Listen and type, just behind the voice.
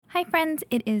Hi friends,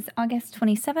 it is August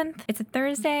 27th. It's a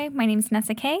Thursday. My name is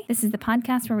Nessa Kay. This is the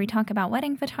podcast where we talk about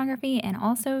wedding photography and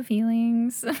also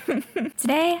feelings.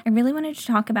 Today, I really wanted to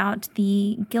talk about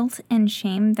the guilt and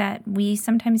shame that we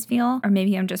sometimes feel, or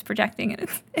maybe I'm just projecting it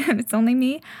and it's only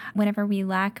me, whenever we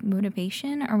lack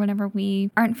motivation or whenever we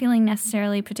aren't feeling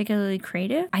necessarily particularly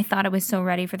creative. I thought I was so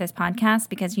ready for this podcast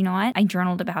because you know what? I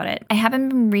journaled about it. I haven't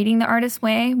been reading The Artist's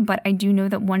Way, but I do know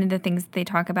that one of the things that they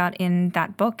talk about in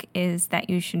that book is that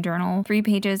you should journal 3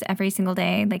 pages every single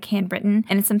day, like handwritten.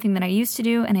 And it's something that I used to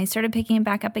do. And I started picking it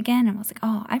back up again. And I was like,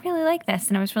 oh, I really like this.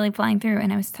 And I was really flying through.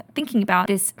 And I was thinking about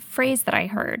this phrase that I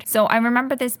heard. So I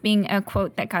remember this being a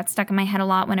quote that got stuck in my head a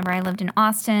lot whenever I lived in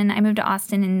Austin. I moved to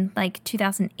Austin in like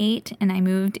 2008. And I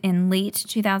moved in late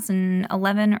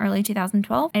 2011, early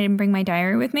 2012. I didn't bring my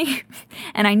diary with me.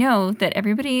 And I know that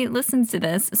everybody listens to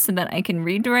this so that I can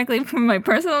read directly from my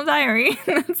personal diary.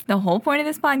 That's the whole point of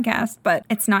this podcast. But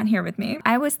it's not here with me.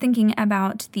 I was thinking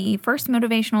about the first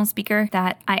motivational speaker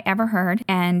that I ever heard,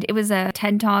 and it was a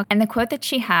TED Talk, and the quote that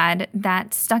she had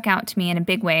that stuck out to me in a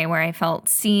big way where I felt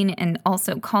seen and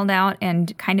also called out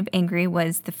and kind of angry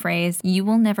was the phrase, "You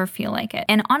will never feel like it."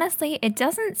 And honestly, it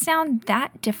doesn't sound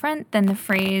that different than the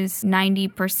phrase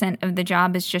 90% of the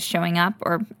job is just showing up,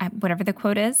 or whatever the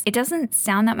quote is. It doesn't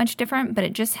sound that much different, but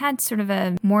it just had sort of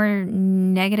a more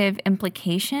negative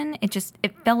implication. It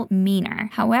felt meaner.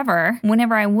 However,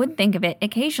 whenever I would think of it,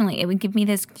 occasionally it would give me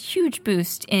this huge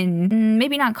boost in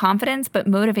maybe not confidence, but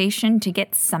motivation to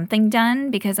get something done,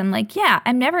 because I'm like, yeah,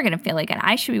 I'm never going to feel like it.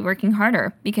 I should be working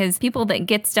harder, because people that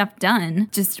get stuff done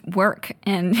just work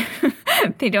and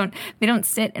they don't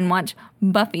sit and watch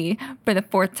Buffy for the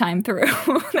 4th time through.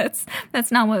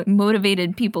 That's not what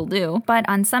motivated people do. But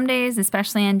on some days,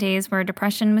 especially on days where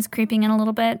depression was creeping in a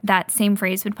little bit, that same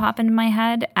phrase would pop into my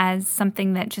head as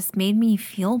something that just made me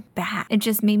feel bad. It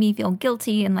just made me feel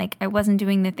guilty and like I wasn't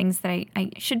doing the things that I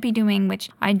should be doing,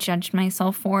 which I judged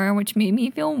myself for, which made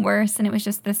me feel worse. And it was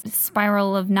just this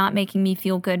spiral of not making me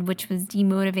feel good, which was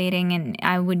demotivating, and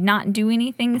I would not do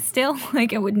anything still.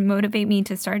 Like, it wouldn't motivate me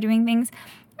to start doing things.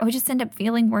 I would just end up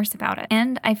feeling worse about it.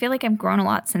 And I feel like I've grown a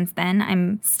lot since then.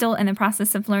 I'm still in the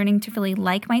process of learning to really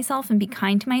like myself and be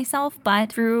kind to myself.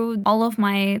 But through all of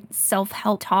my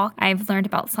self-help talk, I've learned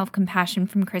about self-compassion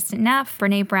from Kristen Neff.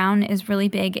 Brene Brown is really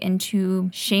big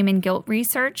into shame and guilt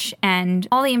research. And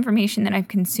all the information that I've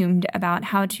consumed about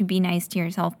how to be nice to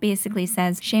yourself basically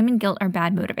says shame and guilt are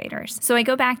bad motivators. So I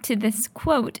go back to this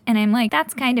quote and I'm like,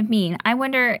 that's kind of mean. I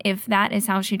wonder if that is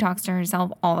how she talks to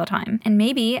herself all the time. And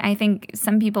maybe I think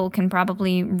some people can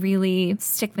probably really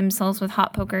stick themselves with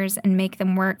hot pokers and make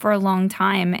them work for a long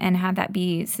time and have that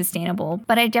be sustainable.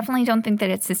 But I definitely don't think that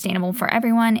it's sustainable for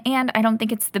everyone, and I don't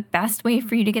think it's the best way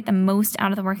for you to get the most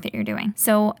out of the work that you're doing.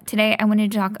 So today I wanted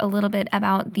to talk a little bit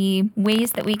about the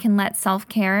ways that we can let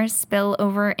self-care spill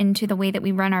over into the way that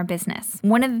we run our business.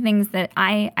 One of the things that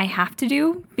I have to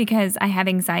do because I have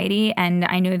anxiety and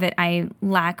I know that I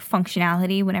lack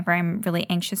functionality whenever I'm really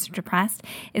anxious or depressed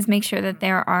is make sure that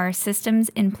there are systems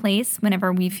in place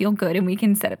whenever we feel good, and we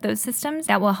can set up those systems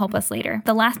that will help us later.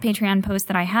 The last Patreon post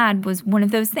that I had was one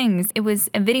of those things. It was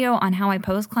a video on how I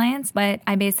pose clients, but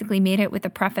I basically made it with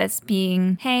the preface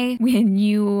being, hey, when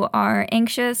you are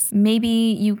anxious, maybe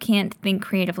you can't think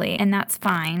creatively, and that's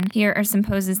fine. Here are some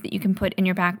poses that you can put in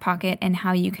your back pocket and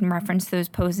how you can reference those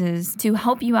poses to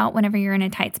help you out whenever you're in a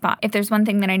tight spot. If there's one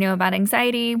thing that I know about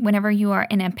anxiety, whenever you are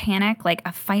in a panic, like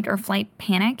a fight or flight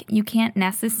panic, you can't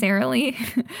necessarily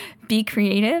be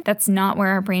creative. That's not where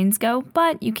our brains go,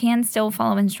 but you can still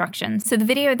follow instructions. So the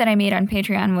video that I made on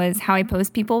Patreon was how I pose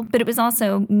people, but it was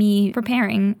also me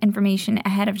preparing information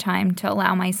ahead of time to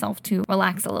allow myself to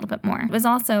relax a little bit more. It was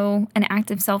also an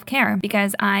act of self-care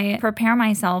because I prepare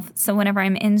myself so whenever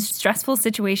I'm in stressful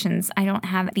situations, I don't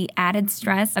have the added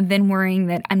stress of then worrying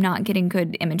that I'm not getting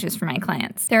good images for my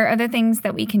clients. There are other things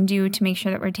that we can do to make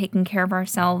sure that we're taking care of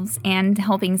ourselves and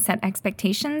helping set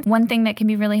expectations. One thing that can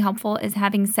be really helpful is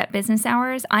having set business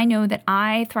hours. I know that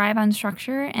I thrive on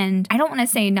structure, and I don't want to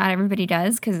say not everybody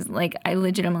does, because like I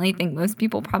legitimately think most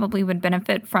people probably would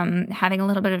benefit from having a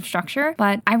little bit of structure,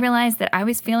 but I realized that I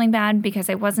was feeling bad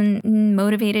because I wasn't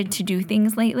motivated to do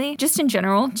things lately, just in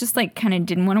general, just like kind of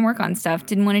didn't want to work on stuff,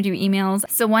 didn't want to do emails.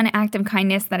 So one act of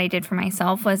kindness that I did for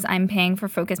myself was I'm paying for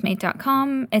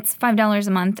Focusmate.com. It's $5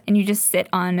 a month, and you just sit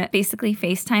on basically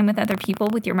FaceTime with other people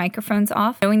with your microphones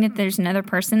off, knowing that there's another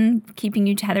person keeping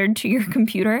you tethered to your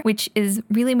computer, which is is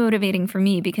really motivating for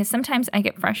me because sometimes I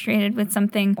get frustrated with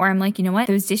something or I'm like, you know what,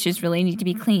 those dishes really need to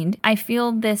be cleaned. I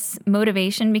feel this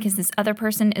motivation because this other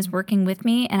person is working with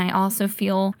me, and I also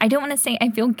feel, I don't want to say I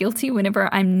feel guilty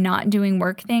whenever I'm not doing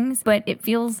work things, but it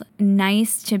feels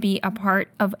nice to be a part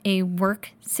of a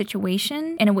work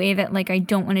situation in a way that like I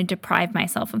don't want to deprive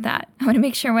myself of that. I want to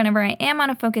make sure whenever I am on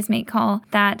a Focus Mate call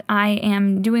that I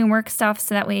am doing work stuff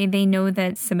so that way they know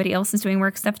that somebody else is doing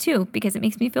work stuff too, because it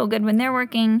makes me feel good when they're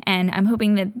working, and I'm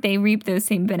hoping that they reap those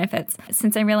same benefits.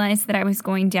 Since I realized that I was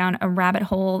going down a rabbit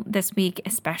hole this week,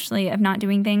 especially of not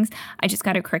doing things, I just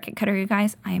got a Cricut cutter, you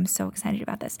guys. I am so excited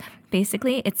about this.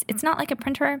 Basically, it's not like a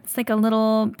printer. It's like a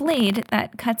little blade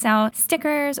that cuts out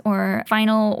stickers or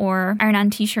vinyl or iron-on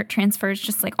t-shirt transfers,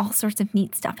 just like all sorts of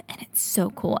neat stuff. And it's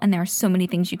so cool. And there are so many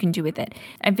things you can do with it.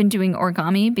 I've been doing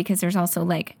origami because there's also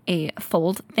like a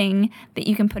fold thing that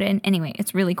you can put in. Anyway,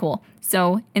 it's really cool.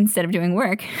 So instead of doing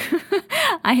work,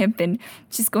 I have been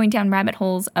just going down rabbit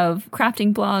holes of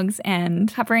crafting blogs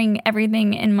and covering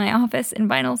everything in my office in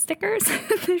vinyl stickers.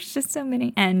 There's just so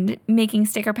many. And making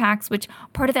sticker packs, which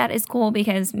part of that is cool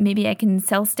because maybe I can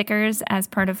sell stickers as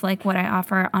part of like what I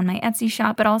offer on my Etsy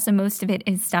shop, but also most of it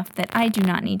is stuff that I do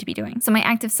not need to be doing. So my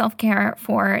active self-care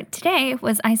for today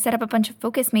was I set up a bunch of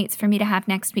Focus Mates for me to have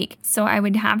next week. So I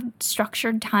would have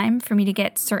structured time for me to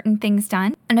get certain things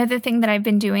done. Another thing that I've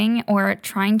been doing or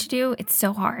trying to do, it's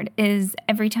so hard, is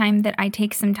every time that I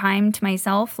take some time to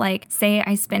myself, like say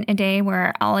I spent a day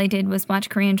where all I did was watch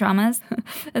Korean dramas,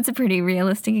 that's a pretty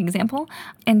realistic example,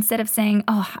 instead of saying,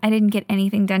 oh, I didn't get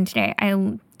anything done today,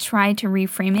 I try to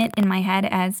reframe it in my head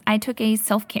as I took a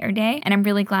self-care day and I'm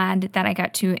really glad that I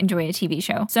got to enjoy a TV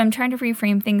show. So I'm trying to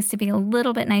reframe things to be a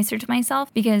little bit nicer to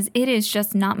myself because it is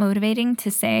just not motivating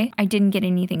to say I didn't get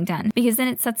anything done, because then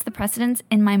it sets the precedence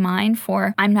in my mind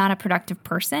for I'm not a productive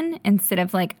person instead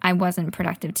of like I wasn't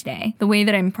productive today. The way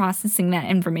that I'm processing that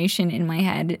information in my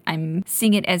head, I'm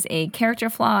seeing it as a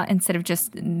character flaw instead of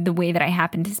just the way that I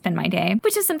happen to spend my day,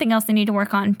 which is something else I need to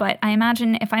work on. But I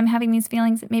imagine if I'm having these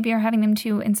feelings, maybe you're having them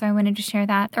too. And so I wanted to share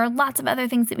that. There are lots of other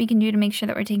things that we can do to make sure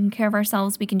that we're taking care of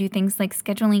ourselves. We can do things like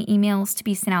scheduling emails to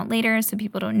be sent out later so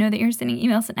people don't know that you're sending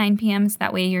emails at 9 p.m. So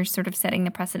that way you're sort of setting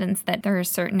the precedence that there are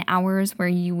certain hours where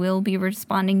you will be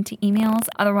responding to emails.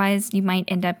 Otherwise, you might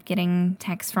end up getting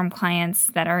texts from clients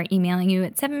that are emailing you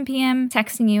at 7 p.m.,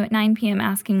 texting you at 9 p.m.,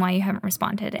 asking why you haven't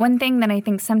responded. One thing that I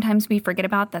think sometimes we forget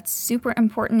about that's super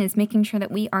important is making sure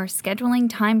that we are scheduling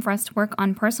time for us to work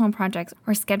on personal projects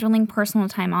or scheduling personal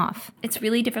time off. It's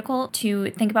really difficult to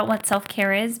think about what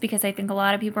self-care is because I think a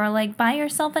lot of people are like, buy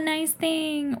yourself a nice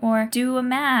thing or do a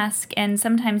mask. And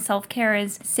sometimes self-care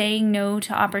is saying no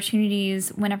to opportunities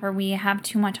whenever we have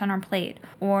too much on our plate,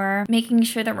 or making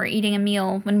sure that we're eating a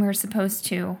meal when we're supposed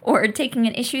to, or taking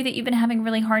an issue that you've been having a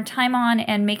really hard time on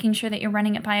and making sure that you're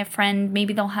running it by a friend.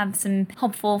 Maybe they'll have some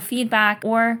helpful feedback,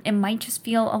 or it might just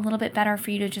feel a little bit better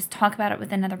for you to just talk about it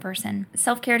with another person.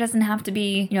 Self-care doesn't have to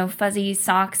be, fuzzy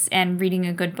socks and reading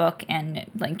a good book and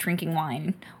like drinking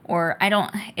wine, or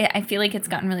I feel like it's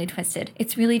gotten really twisted.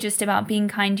 It's really just about being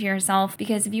kind to yourself,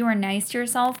 because if you are nice to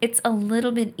yourself, it's a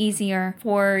little bit easier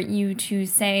for you to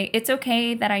say, it's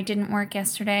okay that I didn't work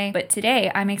yesterday, but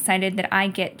today I'm excited that I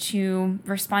get to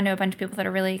respond to a bunch of people that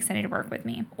are really excited to work with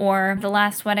me. Or the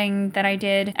last wedding that I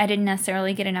did, I didn't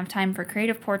necessarily get enough time for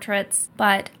creative portraits,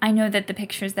 but I know that the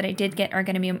pictures that I did get are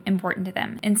going to be important to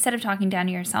them. Instead of talking down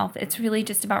to yourself, it's really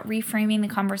just about reframing the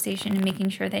conversation and making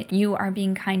sure that you are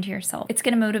being kind to yourself. It's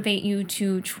going to motivate you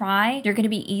to try. You're going to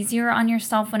be easier on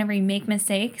yourself whenever you make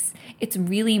mistakes. It's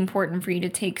really important for you to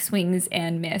take swings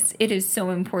and miss. It is so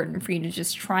important for you to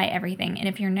just try everything. And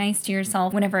if you're nice to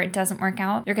yourself whenever it doesn't work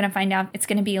out, you're going to find out it's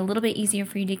going to be a little bit easier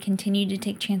for you to continue to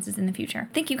take chances in the future.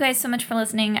 Thank you guys so much for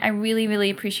listening. I really, really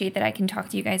appreciate that I can talk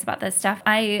to you guys about this stuff.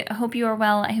 I hope you are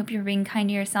well. I hope you're being kind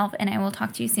to yourself, and I will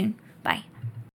talk to you soon. Bye.